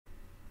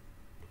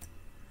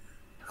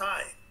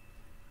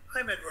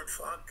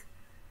Funk,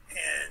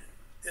 and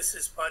this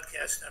is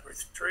podcast number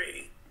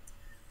 3.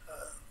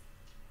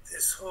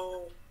 This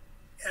whole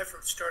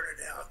effort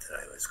started out that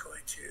I was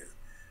going to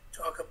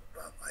talk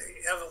about my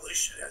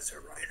evolution as a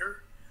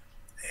writer,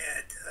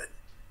 and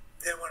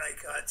then when I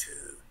got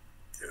to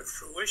the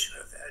fruition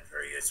of that,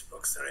 various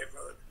books that I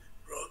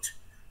wrote,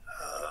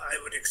 I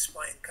would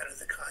explain kind of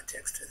the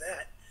context of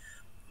that.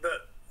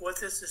 But what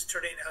this is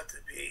turning out to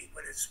be,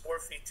 what it's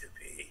morphing to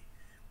be,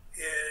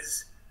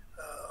 is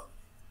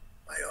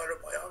my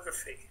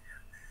autobiography.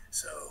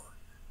 So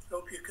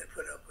hope you can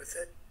put up with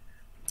it.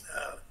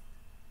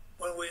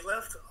 When we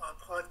left on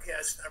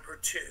podcast number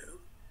 2,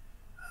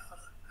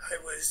 I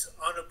was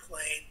on a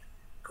plane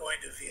going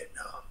to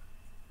Vietnam.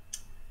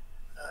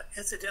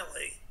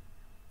 Incidentally,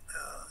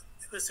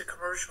 it was a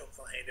commercial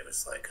plane. It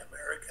was like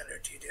American or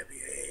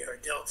TWA or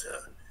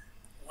Delta,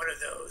 one of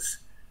those.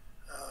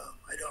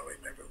 I don't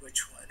remember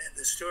which one. And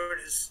the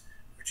stewardess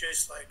were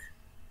just like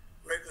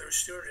regular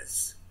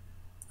stewardess.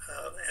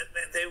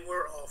 And they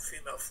were all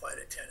female flight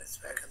attendants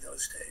back in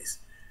those days.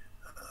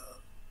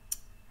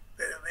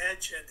 But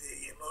imagine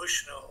the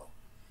emotional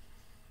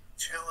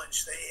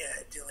challenge they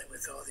had dealing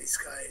with all these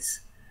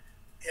guys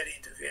heading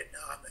to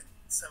Vietnam and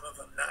some of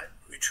them not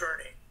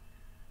returning.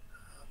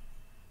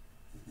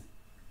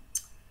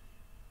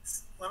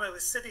 When I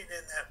was sitting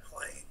in that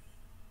plane,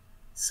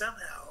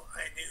 somehow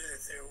I knew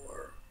that there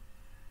were,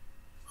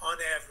 on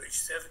average,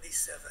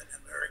 77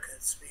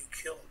 Americans being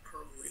killed per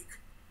week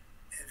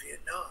in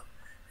Vietnam.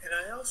 And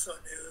I also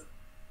knew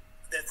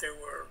that there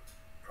were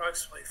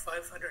approximately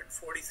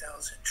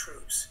 540,000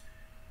 troops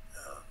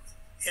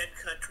in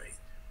country.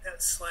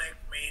 That's slang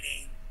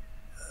meaning,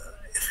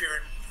 if you're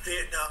in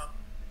Vietnam,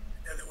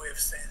 another way of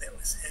saying that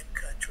was in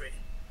country.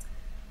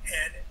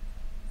 And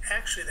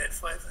actually that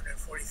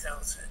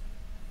 540,000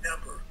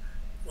 number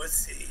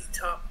was the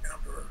top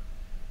number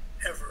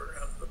ever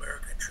of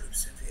American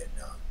troops in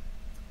Vietnam.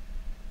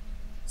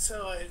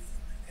 So I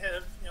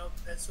had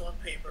pencil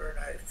and paper, and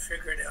I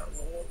figured out,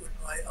 well, what would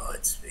my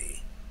odds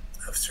be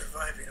of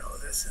surviving all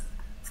this? And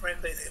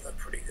frankly, they look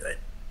pretty good.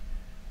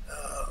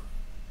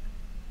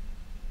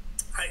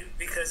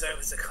 Because I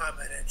was a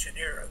combat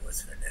engineer, I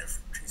wasn't an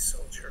infantry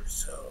soldier,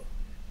 so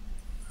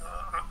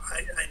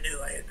I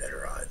knew I had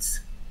better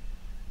odds.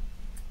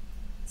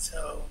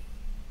 So,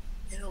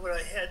 what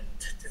I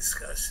hadn't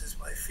discussed is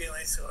my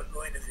feelings about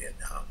going to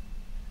Vietnam.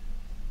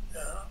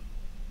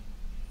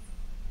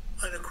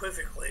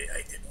 Unequivocally,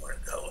 I didn't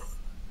want to go.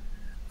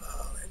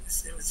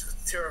 It was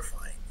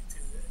terrifying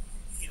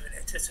to even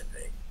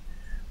anticipate.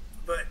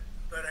 But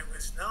I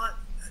was not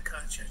a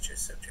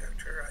conscientious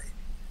objector.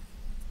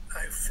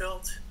 I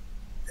felt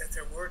that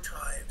there were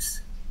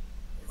times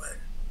when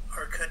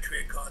our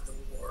country had gone to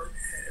war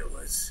and it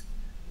was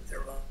the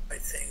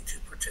right thing to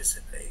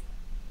participate.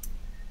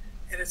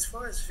 And as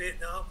far as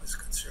Vietnam was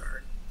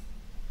concerned,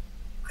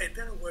 I had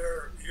been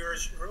aware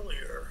years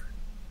earlier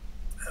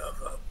of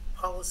a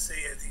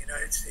policy of the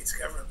United States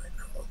government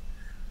called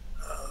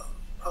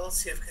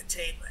policy of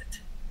containment.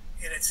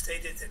 And it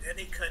stated that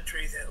any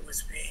country that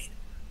was being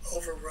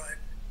overrun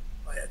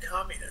by a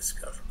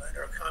communist government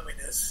or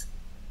communist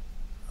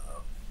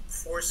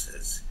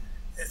forces,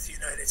 that the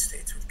United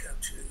States would come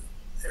to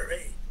their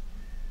aid.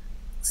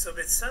 So,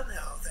 but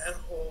somehow that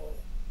whole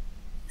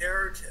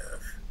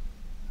narrative,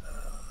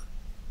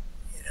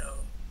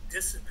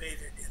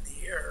 dissipated in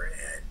the air,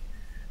 and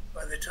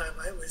by the time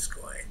I was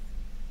going,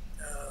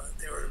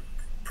 they were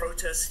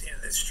protesting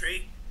in the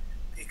street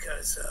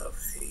because of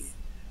the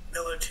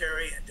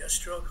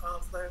military-industrial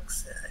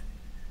complex and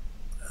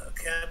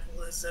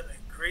capitalism and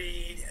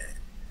greed, and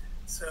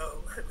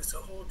so it was a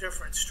whole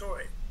different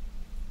story.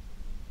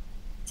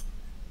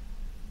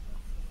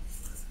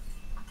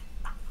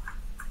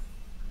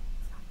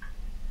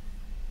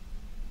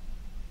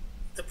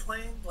 The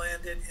plane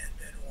landed in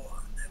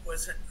Benoit. It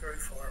wasn't very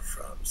far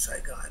from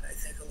Saigon, I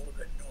think a little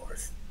bit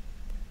north,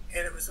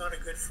 and it was on a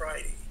Good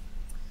Friday.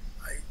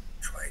 I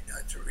tried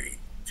not to read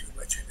too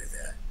much into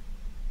that.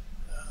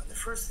 The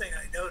first thing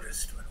I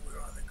noticed when we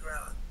were on the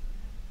ground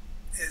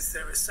is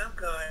there was some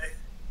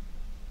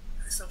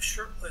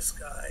shirtless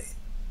guy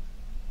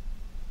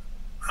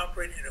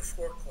operating a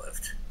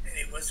forklift, and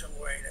he wasn't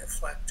wearing a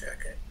flak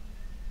jacket.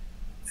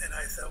 And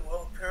I thought,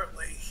 well,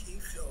 apparently he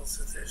feels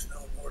that there's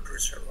no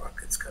mortars or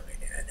rockets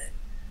coming in, and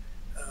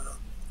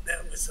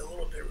that was a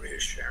little bit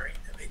reassuring.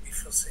 That made me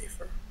feel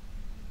safer.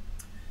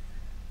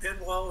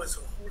 Benoit was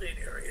a holding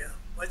area,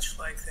 much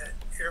like that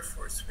Air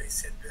Force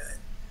base had been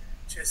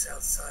just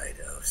outside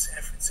of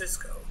San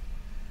Francisco.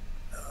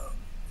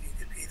 You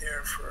could be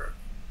there for,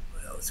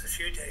 it was a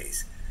few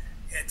days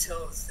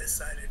until it's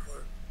decided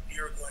where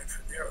you're going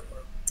from there.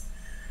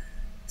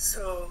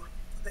 So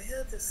they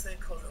had this thing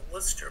called a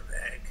Lister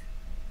bag,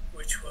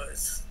 which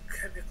was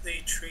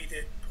chemically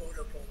treated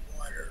potable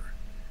water.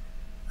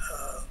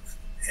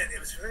 And it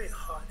was very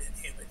hot and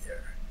humid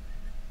there.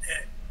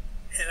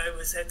 And I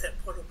was at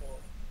that potable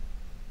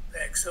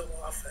bag so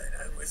often,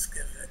 I was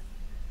given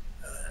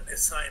an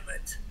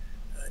assignment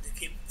to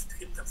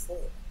keep them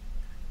full.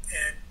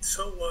 And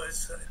so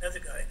was another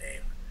guy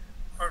named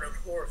Arnold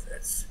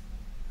Horowitz,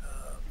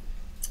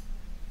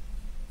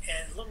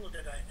 And little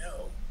did I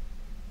know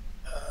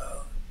uh,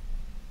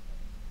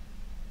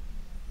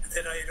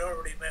 that I had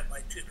already met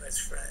my two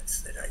best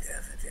friends that I'd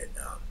have in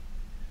Vietnam.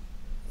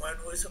 One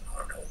was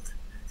Arnold.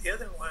 The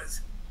other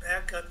was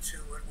back up to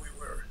when we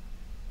were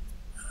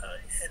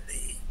in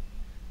the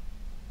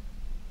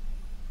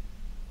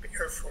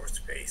Air Force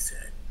Base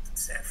in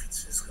San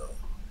Francisco,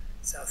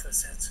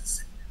 southwest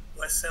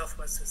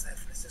of San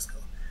Francisco.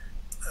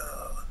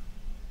 Uh,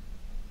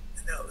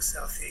 no,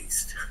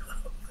 southeast.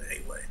 But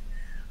anyway,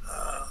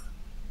 uh,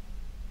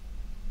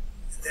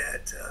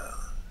 that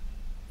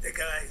the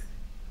guy,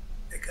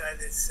 the guy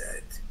that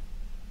said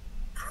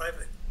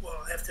private.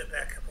 Well, I have to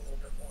back up a little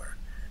bit more.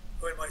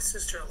 When my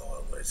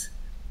sister-in-law was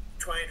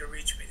trying to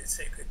reach me to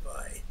say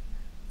goodbye,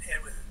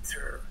 and with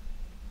her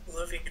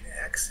living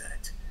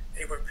accent,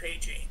 they were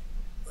paging,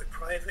 "Would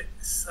private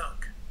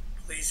sunk,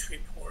 please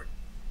report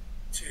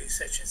to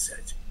such and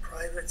such,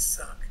 private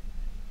sunk."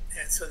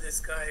 And so this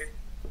guy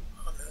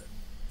on the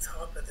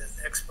top of the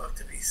next bunk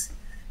to me,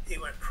 he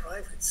went,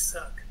 "Private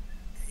sunk."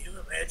 Can you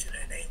imagine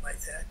a name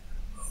like that?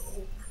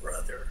 Oh,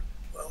 brother.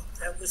 Well,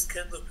 that was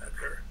Ken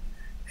Lubecker,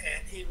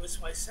 and he was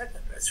my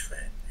second best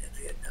friend in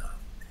Vietnam.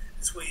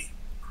 As we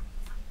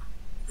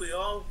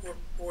all were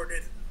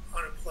boarded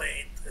on a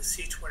plane, the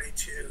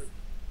C-22,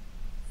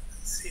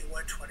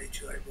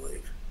 C-122, I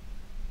believe,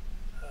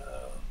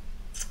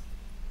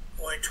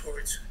 going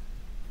towards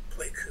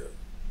Pleiku.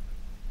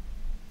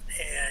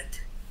 And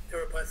there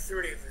were about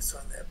 30 of us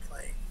on that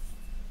plane.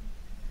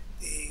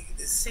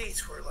 The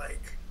seats were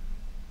like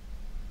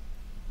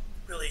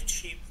really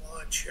cheap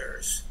lawn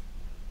chairs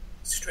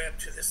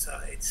strapped to the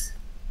sides.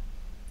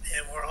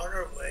 And we're on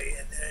our way,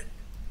 and then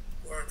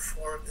we're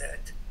informed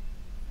that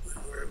we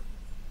were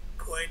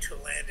going to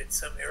land at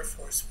some Air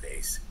Force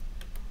base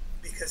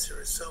because there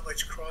was so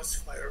much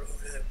crossfire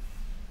over the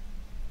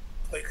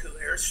Pleiku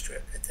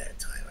airstrip at that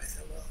time. I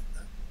thought, well,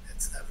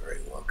 that's not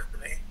very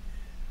welcoming.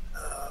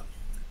 Um,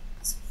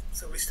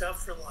 so we stopped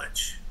for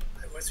lunch.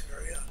 I wasn't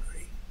very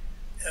hungry.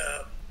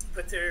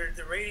 But there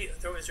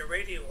was a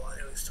radio on.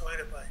 It was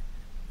talking about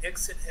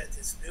Nixon had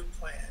this new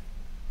plan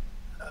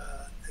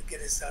to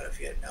get us out of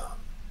Vietnam.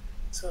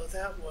 So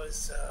that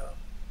was,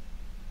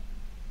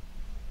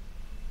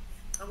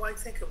 I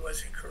think it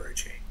was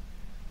encouraging,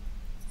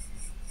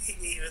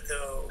 even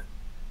though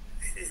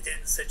it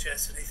didn't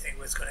suggest anything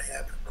was going to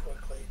happen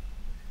quickly.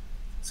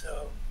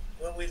 So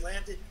when we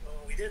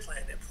did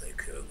land in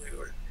Pleiku, we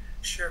were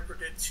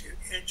shepherded to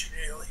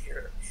Engineer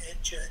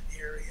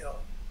Hill,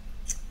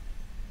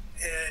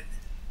 and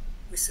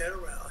we sat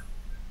around,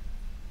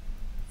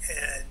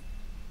 and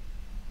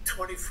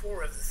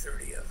 24 of the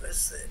 30 of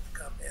us that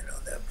come in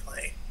on that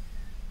plane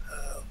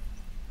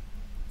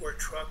were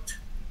trucked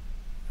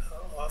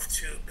off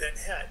to Ben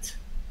Het.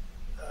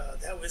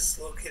 That was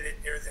located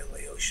near the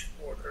Laotian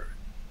border.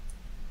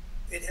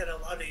 It had a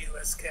lot of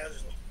U.S.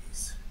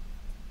 casualties,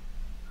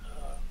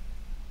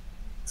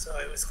 so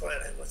I was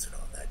glad I wasn't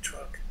on that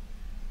truck.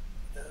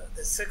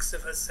 The six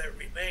of us that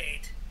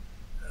remained,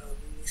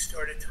 we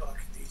started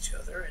talking to each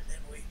other, and then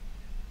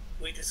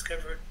we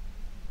discovered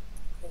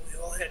what we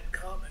all had in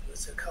common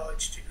was a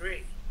college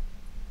degree.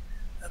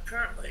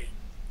 Apparently,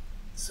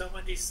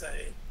 someone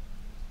decided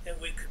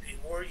that we could be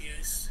more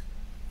use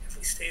if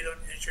we stayed on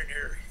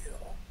Engineer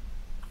Hill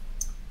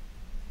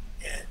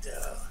and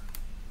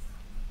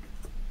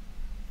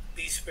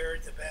be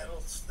spared the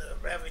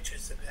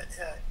ravages of Ben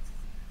Het.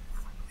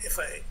 If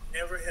I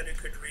never had a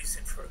good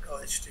reason for a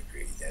college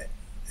degree, that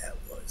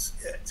was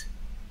it.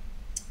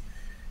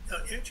 Now,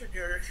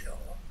 Engineer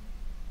Hill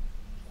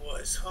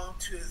was home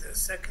to the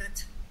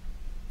 2nd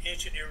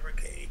Engineer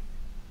Brigade,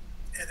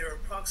 and there were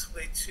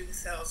approximately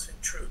 2,000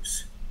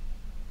 troops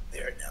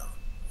there. Now,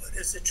 what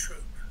is a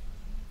troop?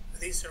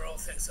 These are all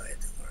things I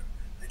had to learn.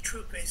 A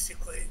troop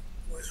basically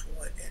was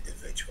one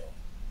individual.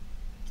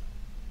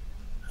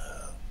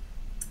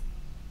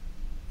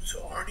 So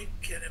Arnie,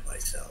 Ken, and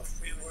myself,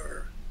 we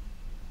were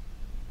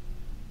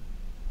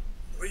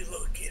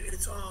relocated.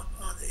 It's on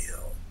the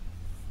hill.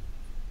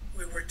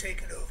 We were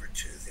taken over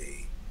to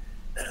the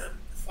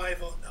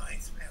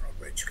 509th Panel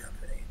Bridge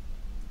Company.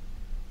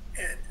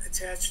 And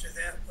attached to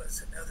that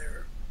was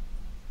another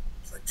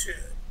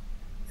platoon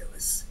that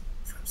was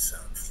from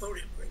some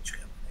floating bridge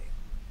company.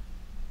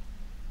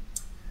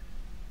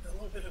 A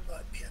little bit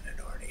about Ken and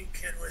Arnie.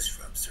 Ken was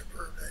from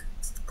suburban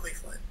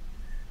Cleveland,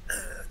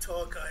 a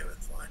tall guy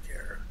with blonde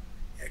hair,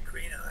 had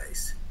green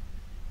eyes.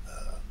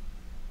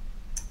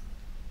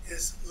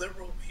 His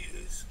liberal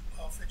views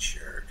often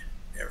shared,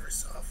 never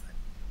softened.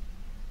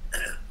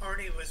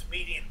 Arnie was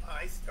medium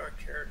height, dark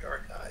hair,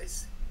 dark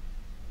eyes.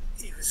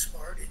 He was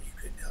smart, and you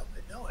couldn't help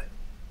but know it.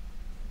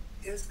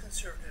 His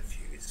conservative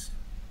views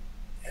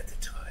at the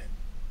time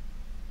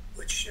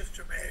would shift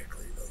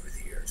dramatically over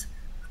the years.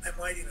 I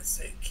might even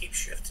say keep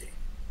shifting.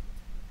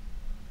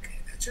 Okay,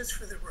 now just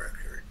for the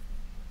record,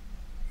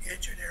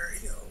 Engineer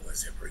Hill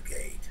was a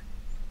brigade.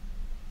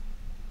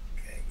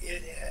 Okay,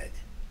 it had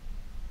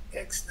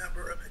X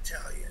number of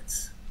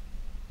battalions.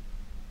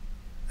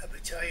 A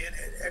battalion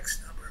had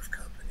X number of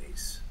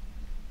companies.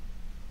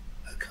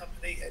 a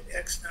company had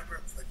X number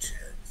of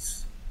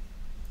platoons.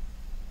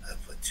 A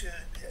platoon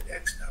had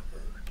X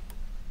number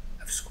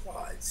of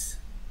squads,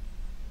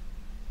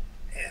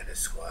 and a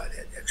squad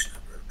had X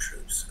number of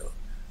troops. So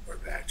we're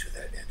back to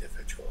that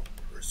individual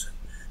person.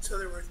 So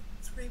there were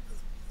 3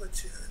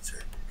 platoons,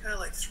 or kind of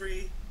like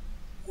 3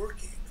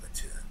 working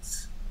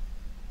platoons,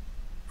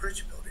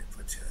 bridge building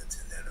platoons,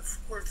 and then a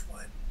 4th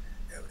one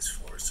that was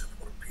for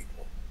support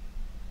people.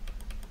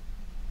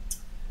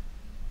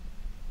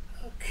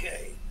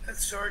 Okay, a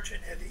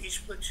sergeant had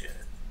each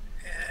platoon,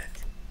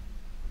 and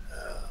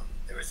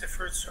there was a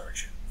first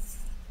sergeant.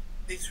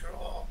 These were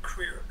all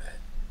career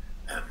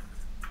men.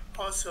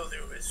 Also,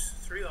 there was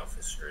 3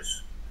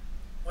 officers,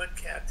 1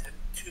 captain,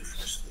 2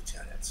 first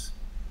lieutenants.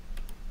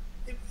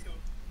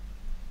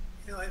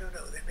 I don't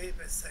know. They may have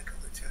been second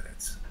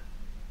lieutenants.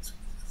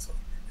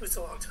 It was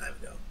a long time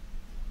ago.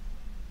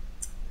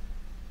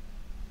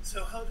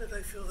 So how did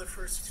I feel the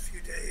first few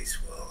days?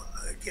 Well,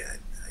 again,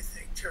 I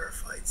think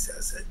terrified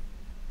says it.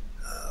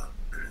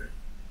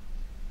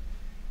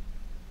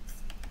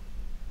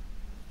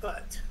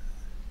 But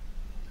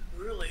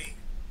really,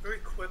 very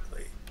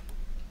quickly,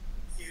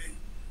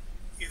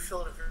 you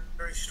felt a very,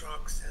 very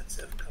strong sense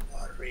of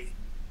camaraderie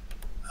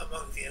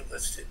among the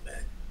enlisted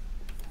men.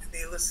 And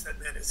the enlisted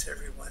men is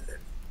everyone that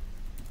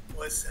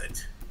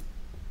wasn't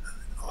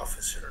an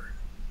officer.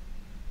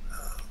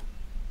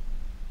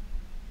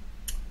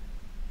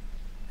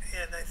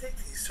 And I think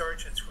these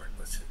sergeants were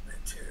enlisted men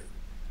too.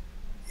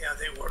 Yeah,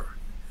 they were.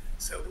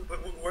 So we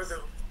were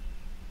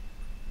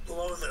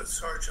below the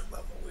sergeant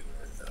level. We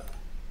were the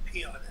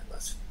peon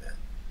enlisted men.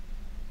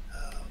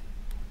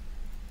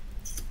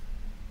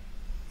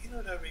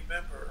 What I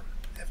remember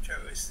after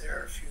I was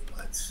there a few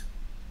months,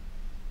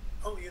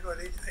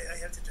 I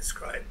have to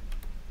describe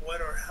what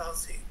our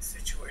housing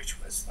situation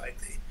was like.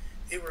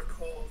 They were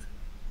called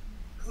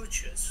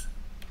hooches.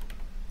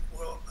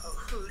 Well, a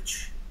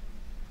hooch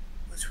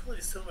was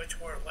really so much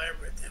more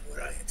elaborate than what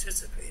I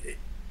anticipated.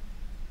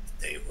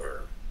 They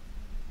were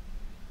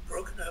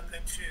broken up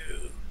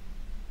into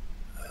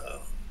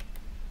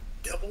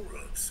double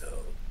rooms,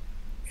 so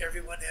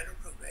everyone had a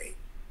roommate.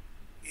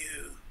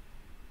 You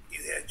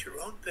had your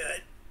own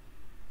bed,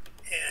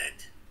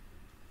 and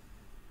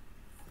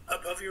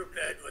above your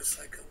bed was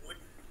like a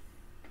wooden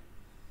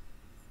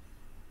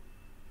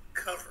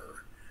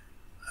cover,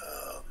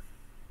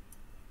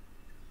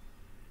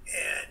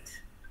 and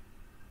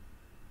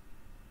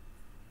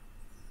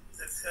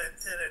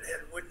then it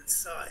had wooden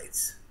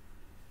sides.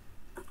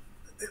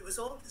 It was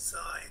all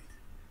designed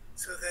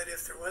so that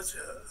if there was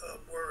a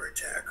mortar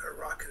attack or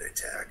rocket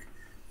attack,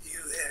 you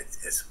had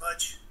as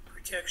much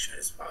protection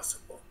as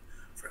possible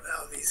from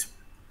how these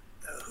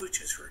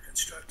hooches were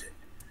constructed.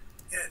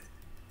 And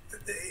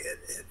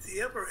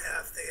the upper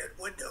half, they had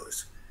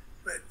windows,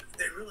 but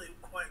they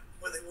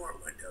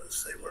weren't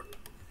windows. They were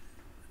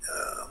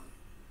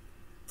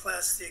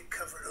plastic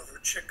covered over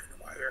chicken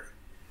wire.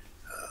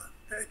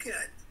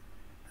 Again,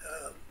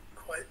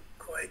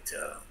 quite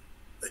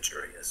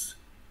luxurious.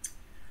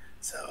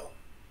 So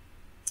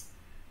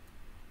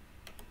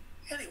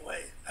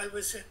anyway, I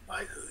was in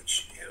my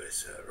hooch. It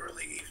was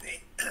early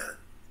evening.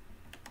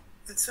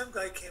 And some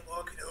guy came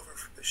walking over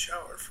from the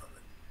shower from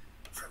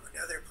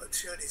another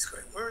platoon. He's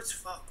going, "Where's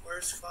Funk?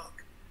 Where's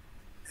Funk?"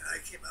 And I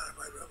came out of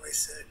my room. I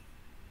said,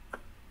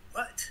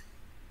 "What?"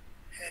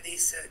 And he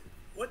said,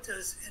 "What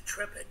does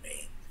intrepid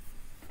mean?"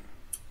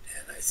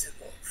 And I said,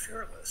 "Well,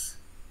 fearless."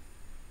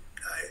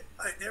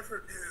 I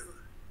never knew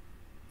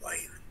why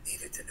you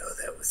needed to know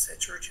that with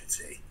such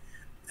urgency.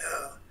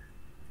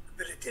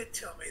 But it did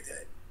tell me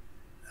that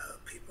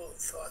people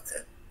thought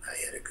that I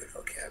had a good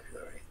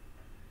vocabulary.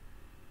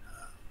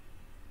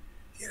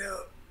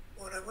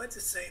 When I went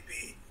to St.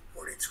 Bede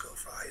boarding school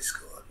for high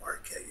school and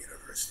Marquette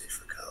University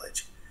for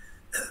college,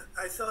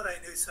 I thought I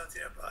knew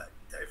something about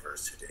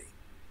diversity.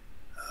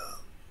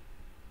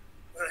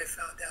 What I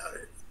found out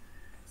is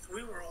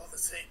we were all the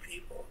same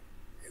people,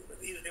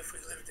 even if we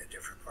lived in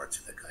different parts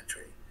of the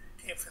country,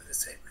 came from the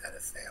same kind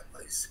of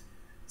families,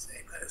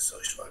 same kind of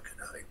social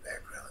economic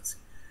backgrounds.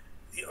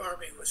 The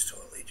Army was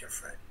totally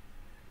different.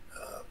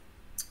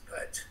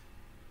 But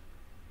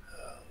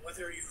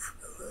whether you're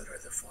from the hood or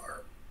the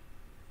farm,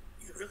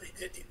 you really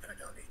did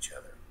depend on each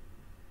other.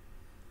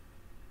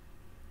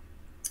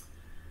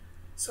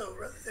 So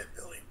rather than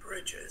building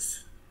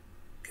bridges,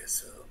 because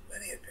so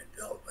many had been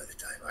built by the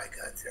time I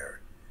got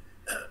there,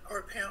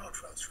 our panel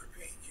trucks were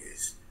being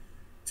used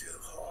to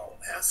haul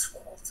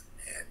asphalt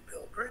and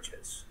build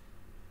bridges.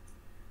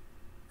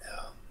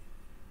 Now,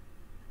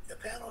 the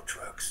panel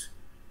trucks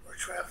were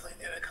traveling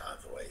in a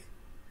convoy.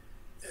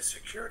 The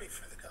security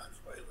for the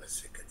convoy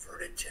was a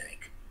converted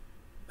tank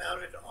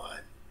mounted on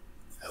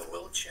a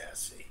wheel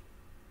chassis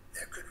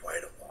that could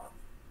ride along.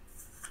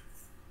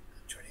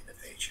 I'm turning the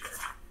page here.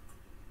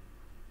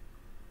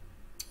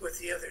 With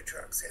the other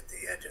trucks, at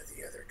the end of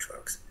the other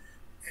trucks,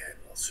 and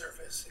will serve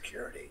as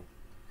security.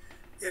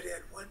 It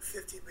had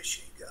 150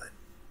 machine gun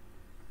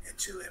and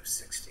 2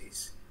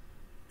 M60s,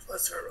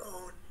 plus our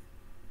own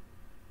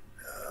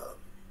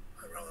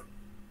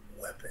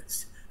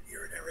weapons.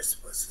 You're never were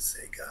supposed to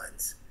say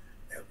guns.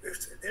 Now,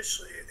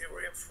 initially, they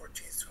were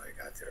M14s when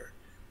I got there,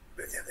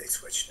 but then they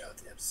switched out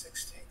to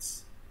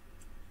M16s.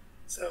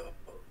 So,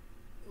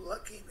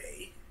 lucky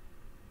me,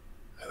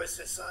 I was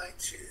assigned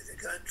to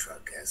the gun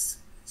truck as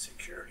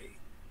security.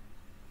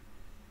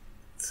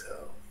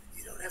 So,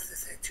 you don't have to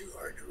think too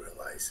hard to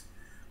realize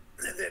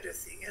that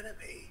if the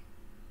enemy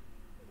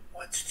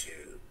wants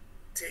to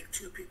take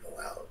two people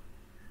out,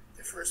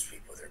 the first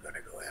people they're going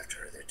to go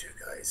after are the two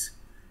guys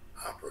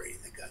operating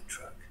the gun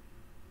truck.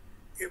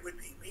 It would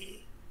be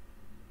me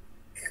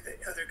and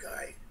the other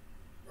guy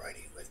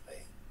riding with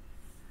me.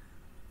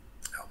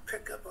 I'll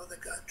pick up on the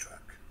gun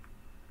truck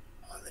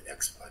on the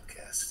next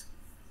podcast.